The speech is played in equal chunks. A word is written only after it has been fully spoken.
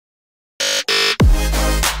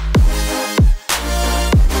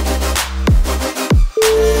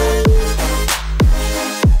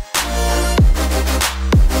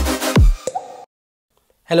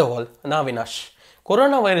Hello all, நான் AVINASH.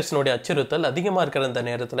 Corona வைரஸ்னுடைய அச்சுறுத்தல் அதிகமாக இருக்கிற இந்த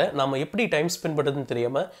நேரத்தில் நம்ம எப்படி டைம் ஸ்பெண்ட் பண்ணுறதுன்னு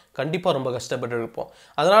தெரியாமல் கண்டிப்பாக ரொம்ப கஷ்டப்பட்டு இருப்போம்.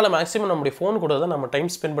 அதனால் மேக்ஸிமம் நம்முடைய ஃபோன் கூட தான் நம்ம டைம்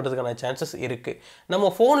ஸ்பெண்ட் பண்ணுறதுக்கான சான்சஸ் இருக்குது.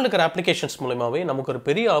 நம்ம ஃபோனில் இருக்கிற அப்ளிகேஷன்ஸ் மூலமாகவே நமக்கு ஒரு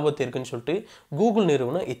பெரிய ஆபத்து இருக்குன்னு சொல்லிட்டு கூகுள்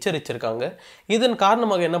நிறுவனம் எச்சரிச்சிருக்காங்க. இதன்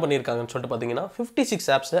காரணமாக என்ன பண்ணியிருக்காங்கன்னு சொல்லிட்டு பார்த்தீங்கன்னா 56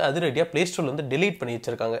 ஆப்ஸை அதிரடியாக ப்ளே ஸ்டோர்லேருந்து டெலீட் பண்ணி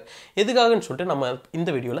வச்சிருக்காங்க. எதுக்காகன்னு சொல்லிட்டு நம்ம இந்த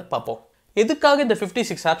வீடியோவில் பார்ப்போம். எதுக்காக இந்த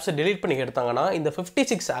 56 ஆப்ஸை டெலீட் பண்ணி எடுத்தாங்கன்னா, இந்த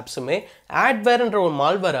 56 ஆப்ஸுமே ஆட்வேர் என்ற ஒரு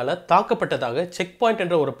மால்வேரால் தாக்கப்பட்டதாக செக் பாயிண்ட்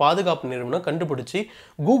என்ற ஒரு பாதுகாப்பு நிறுவனம் கண்டுபிடிச்சி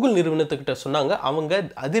கூகுள் நிறுவனத்துக்கிட்ட சொன்னாங்க. அவங்க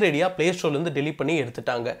அதிரடியாக ப்ளே ஸ்டோர்லேருந்து டெலீட் பண்ணி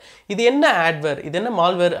எடுத்துட்டாங்க. இது என்ன ஆட்வேர், இது என்ன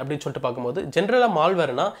மால்வேர் அப்படின்னு சொல்லிட்டு பார்க்கும்போது, ஜென்ரலாக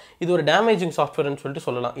மால்வேர்னா இது ஒரு டேமேஜிங் சாஃப்ட்வேர்னு சொல்லிட்டு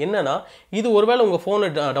சொல்லலாம். என்னன்னா, இது ஒருவேளை உங்கள்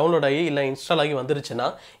ஃபோனை டவுன்லோட் ஆகி இல்லை இன்ஸ்டால் ஆகி வந்துருச்சுன்னா,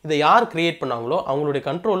 இதை யார் கிரியேட் பண்ணாங்களோ அவங்களுடைய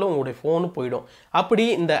கண்ட்ரோலில் உங்களுடைய ஃபோனு போயிடும். அப்படி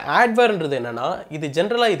இந்த ஆட்வேர்ன்றது என்னன்னா, இது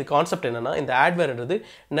ஜென்ரலாக இது கான்செப்ட் என்ன, இந்த ஆட்வேர்ன்றது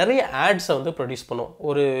நிறைய ஆட்ஸை வந்து ப்ரொடியூஸ் பண்ணும்.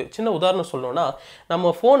 ஒரு சின்ன உதாரணம் சொல்லணும்னா,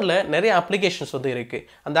 நம்ம ஃபோனில் நிறைய அப்ளிகேஷன்ஸ் வந்து இருக்குது.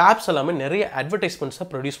 அந்த ஆப்ஸ் எல்லாமே நிறைய அட்வர்டைஸ்மெண்ட்ஸை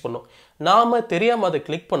ப்ரொடியூஸ் பண்ணும். நாம் தெரியாமல் அதை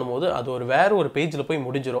கிளிக் பண்ணும்போது அது வேறு ஒரு பேஜில் போய்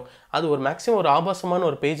முடிஞ்சிடும். அது ஒரு மேக்ஸிமம் ஒரு ஆபாசமான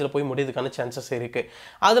ஒரு பேஜில் போய் முடியறதுக்கான சான்சஸ் இருக்குது.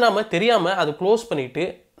 அது நம்ம தெரியாமல் அதை க்ளோஸ் பண்ணிவிட்டு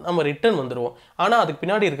நம்ம ரிட்டர்ன் வந்துடுவோம். ஆனால் அதுக்கு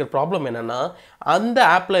பின்னாடி இருக்கிற ப்ராப்ளம் என்னென்னா, அந்த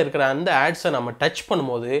ஆப்பில் இருக்கிற அந்த ஆட்ஸை நம்ம டச்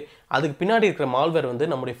பண்ணும்போது அதுக்கு பின்னாடி இருக்கிற மால்வேர் வந்து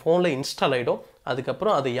நம்முடைய ஃபோனில் இன்ஸ்டால் ஆகிடும்.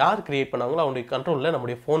 அதுக்கப்புறம் அதை யார் கிரியேட் பண்ணாங்களோ அவங்களுடைய கண்ட்ரோலில்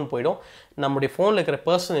நம்முடைய ஃபோன் போயிடும். நம்முடைய ஃபோனில் இருக்கிற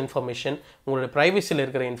பர்சனல் இன்ஃபர்மேஷன், உங்களுடைய ப்ரைவசியில்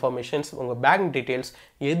இருக்கிற இன்ஃபர்மேஷன்ஸ், உங்கள் பேங்க் டீட்டெயில்ஸ்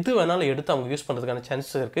எது வேணாலும் எடுத்து அவங்க யூஸ் பண்ணுறதுக்கான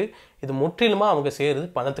சான்சஸ் இருக்குது. இது முற்றிலுமாக அவங்க செய்கிறது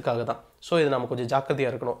பணத்துக்காக தான். ஸோ இது நம்ம கொஞ்சம்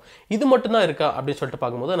ஜாக்கிரதையாக இருக்கணும். இது மட்டும்தான் இருக்கா அப்படின்னு சொல்லிட்டு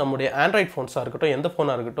பார்க்கும்போது, நம்முடைய ஆண்ட்ராய்ட் ஃபோன்ஸாக இருக்கட்டும், எந்த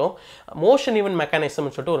ஃபோனாக இருக்கட்டும், மோஷன் ஈவன்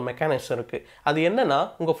மெக்கானிசம்னு சொல்லிட்டு ஒரு மெக்கானிசம் இருக்குது. அது என்னன்னா,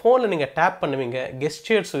 உங்கள் ஃபோனில் நீங்கள் டேப் பண்ணுவீங்க,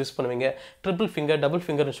 கெஸ்டர்ஸ் யூஸ் பண்ணுவீங்க, ட்ரிபிள் ஃபிங்கர், டபுள்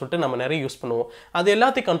ஃபிங்கர்னு சொல்லிட்டு நம்ம நிறைய யூஸ் பண்ணுவோம். அது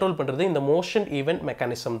எல்லாத்தையும் கண்ட்ரோல் பண்ணுறது இந்த மோஷன் ஈவன்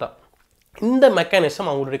மெக்கானிசம் தான். இந்த மெக்கானிசம்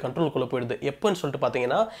அவங்களுடைய கண்ட்ரோலுக்குள்ளே போயிடுது. எப்போன்னு சொல்லிட்டு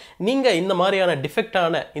பார்த்தீங்கன்னா, நீங்கள் இந்த மாதிரியான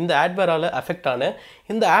டிஃபெக்டான இந்த ஆட்வேரால் அஃபெக்ட் ஆன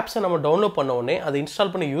இந்த ஆப்ஸை நம்ம டவுன்லோட் பண்ண உடனே அதை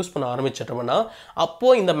இன்ஸ்டால் பண்ணி யூஸ் பண்ண ஆரம்பிச்சிட்டோம்னா,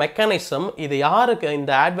 அப்போது இந்த மெக்கானிசம் இது யாருக்கு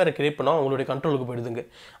இந்த ஆட்வேரை கிரியேட் பண்ணால் அவங்களுடைய கண்ட்ரோலுக்கு போயிடுதுங்க.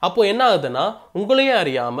 அப்போது என்ன ஆகுதுன்னா, உங்களையே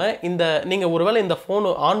அறியாமல் இந்த நீங்கள் ஒருவேளை இந்த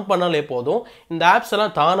ஃபோனை ஆன் பண்ணாலே போதும், இந்த ஆப்ஸ்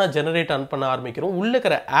எல்லாம் தானாக ஜெனரேட் ஆன் பண்ண ஆரம்பிக்கிறோம். உள்ளே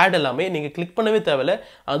இருக்கிற ஆட் எல்லாமே நீங்கள் கிளிக் பண்ணவே தேவையில்லை,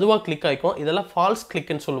 அதுவாக கிளிக் ஆகிக்கும். இதெல்லாம் ஃபால்ஸ்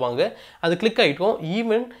கிளிக்னு சொல்லுவாங்க. அது கிளிக் ஆகிக்கும்.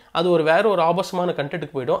 ஈவன் அது ஒரு ஆபாசமான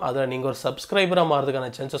கண்டென்ட்டுக்கு போய்டும். அதில் நீங்கள் ஒரு சப்ஸ்கிரைபராக மாறதுக்கான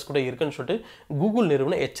சான்சஸ் கூட இருக்குன்னு சொல்லிட்டு கூகுள்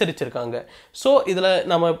நிறுவனம் எச்சரிச்சிருக்காங்க. ஸோ இதில்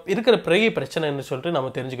நம்ம இருக்கிற பெரிய பிரச்சனைன்னு சொல்லிட்டு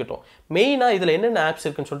நம்ம தெரிஞ்சுக்கிட்டோம். மெயினாக இதில் என்னென்ன ஆப்ஸ்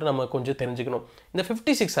இருக்குன்னு சொல்லிட்டு நம்ம கொஞ்சம் தெரிஞ்சுக்கணும். இந்த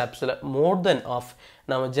 56 ஆப்ஸில் மோர் தென் ஆஃப்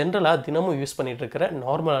நம்ம ஜென்ரலாக தினமும் யூஸ் பண்ணிகிட்டு இருக்கிற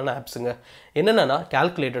நார்மலான ஆப்ஸுங்க. என்னென்னா,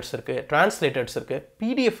 கால்குலேட்டர்ஸ் இருக்குது, டிரான்ஸ்லேட்டர்ஸ் இருக்குது,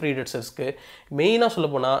 PDF ரீடர்ஸ் இருக்குது. மெயினாக சொல்ல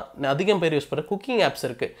போனால் அதிகம் பேர் யூஸ் பண்ணுற குக்கிங் ஆப்ஸ்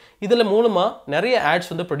இருக்குது. இதில் மூலமாக நிறைய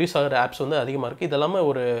ஆட்ஸ் வந்து ப்ரொடியூஸ் ஆகிற ஆப்ஸ் வந்து அதிகமாக இருக்குது. இதெல்லாமே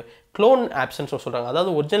ஒரு க்ளோன் ஆப்ஸ்ன்னு சொல்கிறாங்க.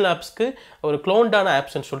 அதாவது ஒரிஜினல் ஆப்ஸ்க்கு ஒரு க்ளோன்டான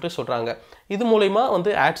ஆப்ஸ்ன்னு சொல்லிட்டு சொல்கிறாங்க. இது மூலமா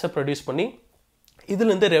வந்து ஆட்ஸை ப்ரொடியூஸ் பண்ணி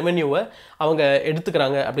இதுலேருந்து ரெவென்யூவை அவங்க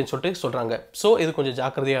எடுத்துக்கிறாங்க அப்படின்னு சொல்லிட்டு சொல்கிறாங்க. ஸோ இது கொஞ்சம்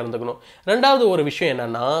ஜாக்கிரதையாக இருந்துக்கணும். ரெண்டாவது ஒரு விஷயம்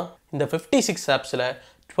என்னென்னா, இந்த 56 ஆப்ஸில்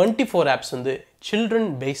 24 ஆப்ஸ் வந்து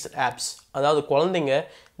சில்ட்ரன் பேஸ்ட் ஆப்ஸ். அதாவது குழந்தைங்க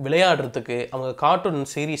விளையாடுறதுக்கு, அவங்க கார்ட்டூன்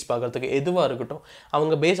சீரீஸ் பார்க்குறதுக்கு எதுவாக இருக்கட்டும்,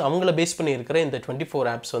 அவங்கள பேஸ் பண்ணி இருக்கிற இந்த 24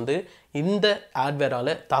 ஆப்ஸ் வந்து இந்த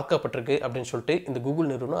ஆட்வேரால் தாக்கப்பட்டிருக்கு அப்படின்னு சொல்லிட்டு இந்த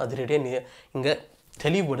கூகுள் நிறுவனம் அதிரடியாக இங்கே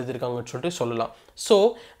தெளிவுபடுத்திருக்காங்கன்னு சொல்லிட்டு சொல்லலாம். ஸோ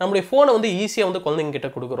நம்முடைய ஃபோனை வந்து ஈஸியாக வந்து குழந்தைங்கிட்ட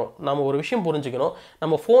கொடுக்குறோம். நம்ம ஒரு விஷயம் புரிஞ்சுக்கணும்,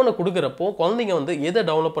 நம்ம ஃபோனை கொடுக்குறப்போ குழந்தைங்க வந்து எதை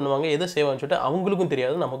டவுன்லோட் பண்ணுவாங்க, எதை சேவான்னு சொல்லிட்டு அவங்களுக்கும்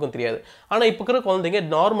தெரியாது, நமக்கும் தெரியாது. ஆனால் இப்போ இருக்கிற குழந்தைங்க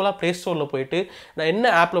நார்மலாக ப்ளே ஸ்டோரில் போயிட்டு நான்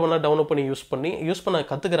என்ன ஆப்பில் வேணால் டவுன்லோட் பண்ணி யூஸ் பண்ண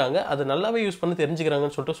கற்றுக்குறாங்க. அதை நல்லாவே யூஸ் பண்ணி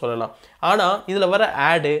தெரிஞ்சுக்கிறாங்கன்னு சொல்லிட்டு சொல்லலாம். ஆனால் இதில் வர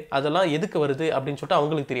ஆடு அதெல்லாம் எதுக்கு வருது அப்படின்னு சொல்லிட்டு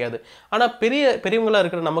அவங்களுக்கு தெரியாது. ஆனால் பெரியவங்களாக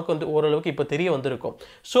இருக்கிற நமக்கு வந்து ஓரளவுக்கு இப்போ தெரிய வந்திருக்கும்.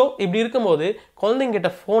 ஸோ இப்படி இருக்கும்போது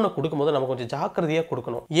குழந்தைங்கிட்ட ஃபோனை கொடுக்கும்போது நம்ம கொஞ்சம் ஜாக்கிரதையாக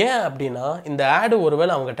கொடுக்கணும். ஏன் அப்படின்னா, இந்த ஆடு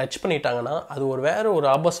ஒருவேளை அவங்க டச் பண்ணிட்டாங்கன்னா அது வேற ஒரு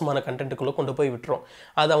ஆபாசமான கண்டென்ட்டுக்குள்ளே கொண்டு போய் விட்டுரும்.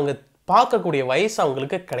 அது அவங்க பார்க்கக்கூடிய வயசு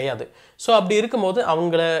அவங்களுக்கு கிடையாது. ஸோ அப்படி இருக்கும்போது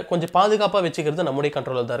அவங்கள கொஞ்சம் பாதுகாப்பாக வச்சுக்கிறது நம்முடைய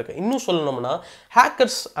கண்ட்ரோலில் தான் இருக்குது. இன்னும் சொல்லணும்னா,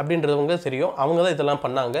 ஹேக்கர்ஸ் அப்படின்றவங்க தெரியும், அவங்க தான் இதெல்லாம்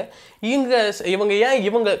பண்ணாங்க.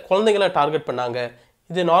 இவங்க குழந்தைங்கள டார்கெட் பண்ணாங்க.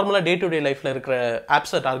 இது நார்மலாக டே டு டே லைஃப்பில் இருக்கிற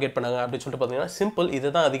ஆப்ஸை டார்கெட் பண்ணாங்க அப்படின்னு சொல்லிட்டு பார்த்தீங்கன்னா, சிம்பிள் இதை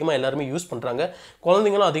தான் அதிகமாக எல்லாருமே யூஸ் பண்ணுறாங்க.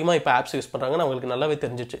 குழந்தைங்களும் அதிகமாக இப்போ ஆப்ஸ் யூஸ் பண்ணுறாங்கன்னு அவங்களுக்கு நல்லாவே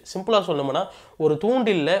தெரிஞ்சிச்சு. சிம்பிளாக சொல்லணும்னா, ஒரு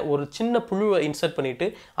தூண்டிலில் ஒரு சின்ன புழுவை இன்சர்ட் பண்ணிவிட்டு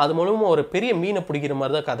அது மூலமாக ஒரு பெரிய மீனை பிடிக்கிற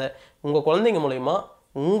மாதிரி தான் கதை. உங்கள் குழந்தைங்க மூலமா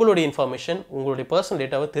உங்களுடைய இன்ஃபர்மேஷன், உங்களுடைய பர்சனல்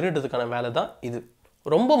டேட்டாவை திருடுறதுக்கான வேலை தான் இது.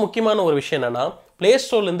 ரொம்ப முக்கியமான ஒரு விஷயம் என்னென்னா, ப்ளே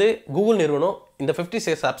ஸ்டோர்லேருந்து கூகுள் நிறுவனம் இந்த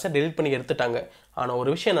 56 ஆப்ஸை டெலிட் பண்ணி எடுத்துட்டாங்க. ஆனால் ஒரு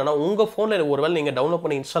விஷயம் என்னென்னா, உங்கள் ஃபோனில் ஒருவேளை நீங்கள் டவுன்லோட்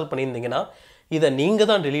பண்ணி இன்ஸ்டால் பண்ணியிருந்தீங்கன்னா இதை நீங்கள்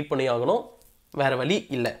தான் டெலீட் பண்ணி ஆகணும், வேறு வழி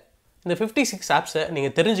இல்லை. இந்த 56 ஆப்ஸை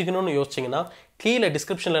நீங்கள் தெரிஞ்சுக்கணும்னு யோசிச்சிங்கன்னா கீழே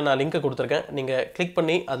டிஸ்கிரிப்ஷனில் நான் லிங்க் கொடுத்துருக்கேன். நீங்கள் கிளிக்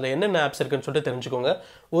பண்ணி அதில் என்னென்ன ஆப்ஸ் இருக்குன்னு சொல்லிட்டு தெரிஞ்சுக்கோங்க.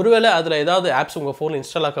 ஒருவேளை அதில் ஏதாவது ஆப்ஸ் உங்கள் ஃபோனில்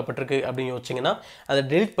இன்ஸ்டால் ஆக்கப்பட்டிருக்கு அப்படின்னு யோசிச்சிங்கன்னா அதை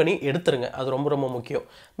டெலிட் பண்ணி எடுத்துருங்க. அது ரொம்ப ரொம்ப முக்கியம்.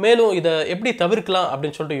 மேலும் இதை எப்படி தவிர்க்கலாம்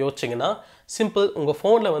அப்படின்னு சொல்லிட்டு யோசிச்சிங்கன்னா சிம்பிள். உங்கள்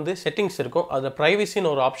ஃபோனில் வந்து செட்டிங்ஸ் இருக்கும், அதில் ப்ரைவசின்னு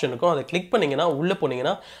ஒரு ஆப்ஷன் இருக்கும். அதை கிளிக் பண்ணிங்கன்னா உள்ளே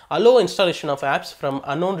போனீங்கன்னா allow installation of apps from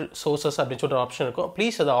unknown sources அப்படின்னு சொல்லிட்டு ஒரு ஆப்ஷன் இருக்கும்.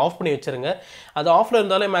 ப்ளீஸ் அதை ஆஃப் பண்ணி வச்சுருங்க. அது ஆஃபில்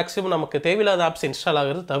இருந்தாலே மேக்ஸிமம் நமக்கு தேவையில்லாத ஆப்ஸ் இன்ஸ்டால்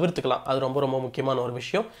ஆகிறது தவிர்த்துக்கலாம். அது ரொம்ப ரொம்ப முக்கியமான ஒரு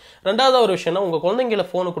விஷயம். ரெண்டாவது ஒரு விஷயம்னா உங்கள் குழந்தைங்கள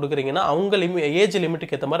ஃபோனை கொடுக்குறீங்கன்னா அவங்க ஏஜ்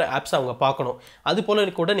லிமிட்டுக்கு ஏற்ற மாதிரி ஆப்ஸ் அவங்க பார்க்கணும். அது போல்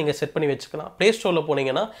கூட நீங்கள் செட் பண்ணி வச்சுக்கலாம். ப்ளே ஸ்டோரில்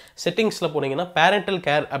போனீங்கன்னா செட்டிங்ஸில் போனீங்கன்னா பேரண்டல்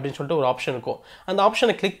கேர் அப்படின்னு சொல்லிட்டு ஒரு ஆப்ஷன் இருக்கும். அந்த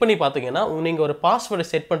ஆப்ஷனை கிளிக் பண்ணி பார்த்தீங்கன்னா நீங்கள் ஒரு பாஸ்வேர்டை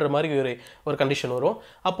செட் பண்ணுற மாதிரி ஒரு கண்டிஷன் வரும்.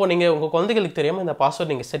 அப்போ நீங்கள் உங்கள் குழந்தைகளுக்கு தெரியாமல் இந்த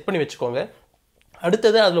பாஸ்வேர்டு நீங்கள் செட் பண்ணி வச்சுக்கோங்க.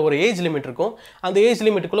 அடுத்தது அதில் ஒரு ஏஜ் லிமிட் இருக்கும். அந்த ஏஜ்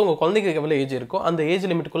லிமிட்டுக்குள்ளே உங்கள் குழந்தைக்கு எவ்வளோ ஏஜ் இருக்கோ அந்த ஏஜ்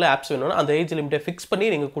லிமிட்டுக்குள்ளே ஆப்ஸ் வேணும்னா அந்த ஏஜ் லிமிட்டை ஃபிக்ஸ் பண்ணி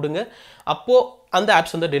நீங்கள் கொடுங்க. அப்போது அந்த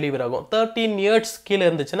ஆப்ஸ் வந்து டெலிவரி ஆகும். 13 இயர்ஸ் கீழே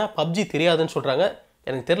இருந்துச்சுன்னா பப்ஜி தெரியாதுன்னு சொல்கிறாங்க.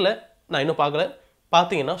 எனக்கு தெரில, நான் இன்னும் பார்க்கல.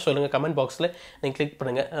 பார்த்தீங்கன்னா சொல்லுங்கள், கமெண்ட் பாக்ஸில் நீங்கள் கிளிக்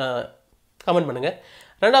பண்ணுங்கள், கமெண்ட் பண்ணுங்கள்.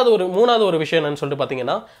 மூணாவது ஒரு விஷயம் என்னன்னு சொல்லிட்டு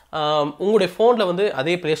பார்த்தீங்கன்னா உங்களுடைய ஃபோனில் வந்து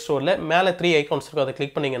அதே ப்ளே ஸ்டோரில் மேலே 3 ஐகான்ஸ் இருக்கும். அதை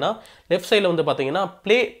கிளிக் பண்ணிங்கன்னா லெஃப்ட் சைடில் வந்து பார்த்தீங்கன்னா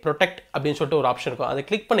ப்ளே ப்ரொடெக்ட் அப்படின்னு சொல்லிட்டு ஒரு ஆப்ஷன் இருக்கும். அதை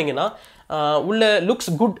கிளிக் பண்ணிங்கன்னா உள்ள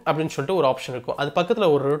லுக்ஸ் குட் அப்படின்னு சொல்லிட்டு ஒரு ஆப்ஷன் இருக்கும். அது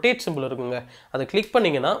பக்கத்தில் ஒரு ரொட்டேட் சிம்பிள் இருக்குங்க. அதை கிளிக்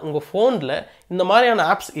பண்ணிங்கன்னா உங்கள் ஃபோனில் இந்த மாதிரியான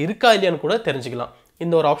ஆப்ஸ் இருக்கா இல்லையான்னு கூட தெரிஞ்சுக்கலாம்.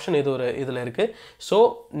 இந்த ஒரு ஆப்ஷன் இதில் இருக்குது. ஸோ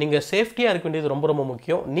நீங்கள் சேஃப்டியாக இருக்க வேண்டியது ரொம்ப ரொம்ப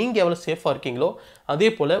முக்கியம். நீங்கள் எவ்வளோ சேஃபாக இருக்கீங்களோ அதே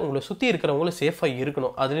போல் உங்களை சுற்றி இருக்கிறவங்களும் சேஃபாக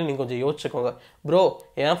இருக்கணும். அதுலேயும் நீங்கள் கொஞ்சம் யோசிச்சுக்கோங்க. ப்ரோ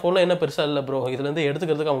என் ஃபோனில் என்ன பெருசாக இல்லை ப்ரோ, இதுலேருந்து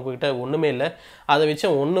எடுத்துக்கிறதுக்கு அவங்ககிட்ட ஒன்றுமே இல்லை, அதை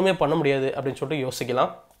வச்சு ஒன்றுமே பண்ண முடியாது அப்படின்னு சொல்லிட்டு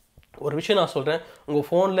யோசிக்கலாம். ஒரு விஷயம் நான் சொல்கிறேன், உங்கள்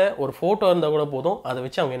ஃபோனில் ஒரு ஃபோட்டோ இருந்தால் கூட போதும், அதை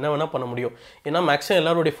வச்சு அவங்க என்ன வேணால் பண்ண முடியும். ஏன்னா மேக்ஸிமம்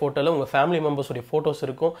எல்லாருடைய ஃபோட்டோவில் உங்கள் ஃபேமிலி மெம்பர்ஸுடைய ஃபோட்டோஸ்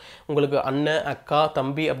இருக்கும். உங்களுக்கு அண்ணன், அக்கா,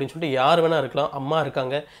 தம்பி அப்படின்னு சொல்லிட்டு யார் வேணால் இருக்கலாம், அம்மா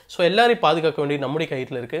இருக்காங்க. ஸோ எல்லாரையும் பாதுகாக்க வேண்டியது நம்முடைய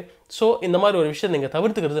கையில் இருக்குது. ஸோ இந்த மாதிரி ஒரு விஷயம் நீங்கள்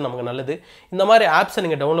தவிர்த்துக்கிறது நமக்கு நல்லது. இந்த மாதிரி ஆப்ஸை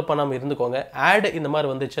நீங்கள் டவுன்லோட் பண்ணாமல் இருந்துக்கோங்க. ஆட் இந்த மாதிரி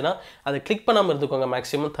வந்துச்சுன்னா அதை கிளிக் பண்ணாமல் இருந்துக்கோங்க.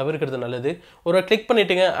 மேக்ஸிமம் தவிர்க்கிறது நல்லது. ஒரு கிளிக்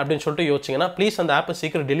பண்ணிட்டீங்க அப்படின்னு சொல்லிட்டு யோசிச்சிங்கன்னா ப்ளீஸ் அந்த ஆப்பை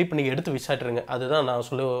சீக்கிரம் டெலிட் பண்ணி எடுத்து விசாட்டுருங்க. அதுதான் நான்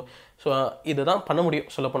ஸோ இதுதான் பண்ண முடியும்.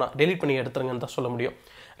 சொல்லப்போனால் டெலிட் பண்ணி எடுத்துருங்கன்னு தான் சொல்ல முடியும்.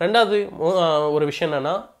 ரெண்டாவது ஒரு விஷயம்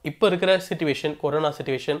என்னென்னா, இப்போ இருக்கிற சிச்சுவேஷன், கொரோனா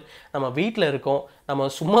சிச்சுவேஷன், நம்ம வீட்டில் இருக்கோம், நம்ம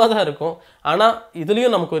சும்மா தான் இருக்கோம். ஆனால்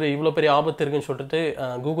இதுலேயும் நமக்கு ஒரு இவ்வளோ பெரிய ஆபத்து இருக்குன்னு சொல்லிட்டு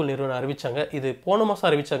கூகுள் நிறுவனம் அறிவித்தாங்க. இது போன மாதம்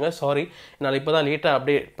அறிவித்தாங்க. சாரி, என்னால் இப்போ தான் லேட்டாக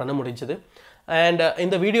அப்டேட் பண்ண முடிஞ்சது. அண்ட்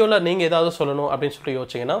இந்த வீடியோவில் நீங்கள் ஏதாவது சொல்லணும் அப்படின்னு சொல்லிட்டு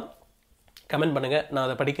யோசிச்சிங்கன்னா கமெண்ட் பண்ணுங்கள், நான்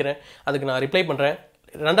அதை படிக்கிறேன், அதுக்கு நான் ரிப்ளை பண்ணுறேன்.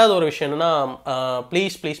 ரெண்டாவது ஒரு விஷயம் என்னென்னா,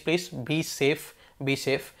 please please please be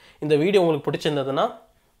safe. இந்த வீடியோ உங்களுக்கு பிடிச்சிருந்ததுன்னா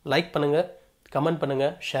லைக் பண்ணுங்கள், கமெண்ட்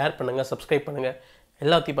பண்ணுங்கள், ஷேர் பண்ணுங்கள், சப்ஸ்கிரைப் பண்ணுங்கள்,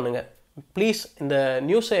 எல்லாத்தையும் பண்ணுங்கள். ப்ளீஸ் இந்த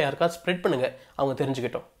நியூஸை யாருக்காவது ஸ்ப்ரெட் பண்ணுங்கள், அவங்க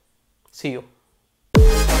தெரிஞ்சுக்கிட்டோம். See you.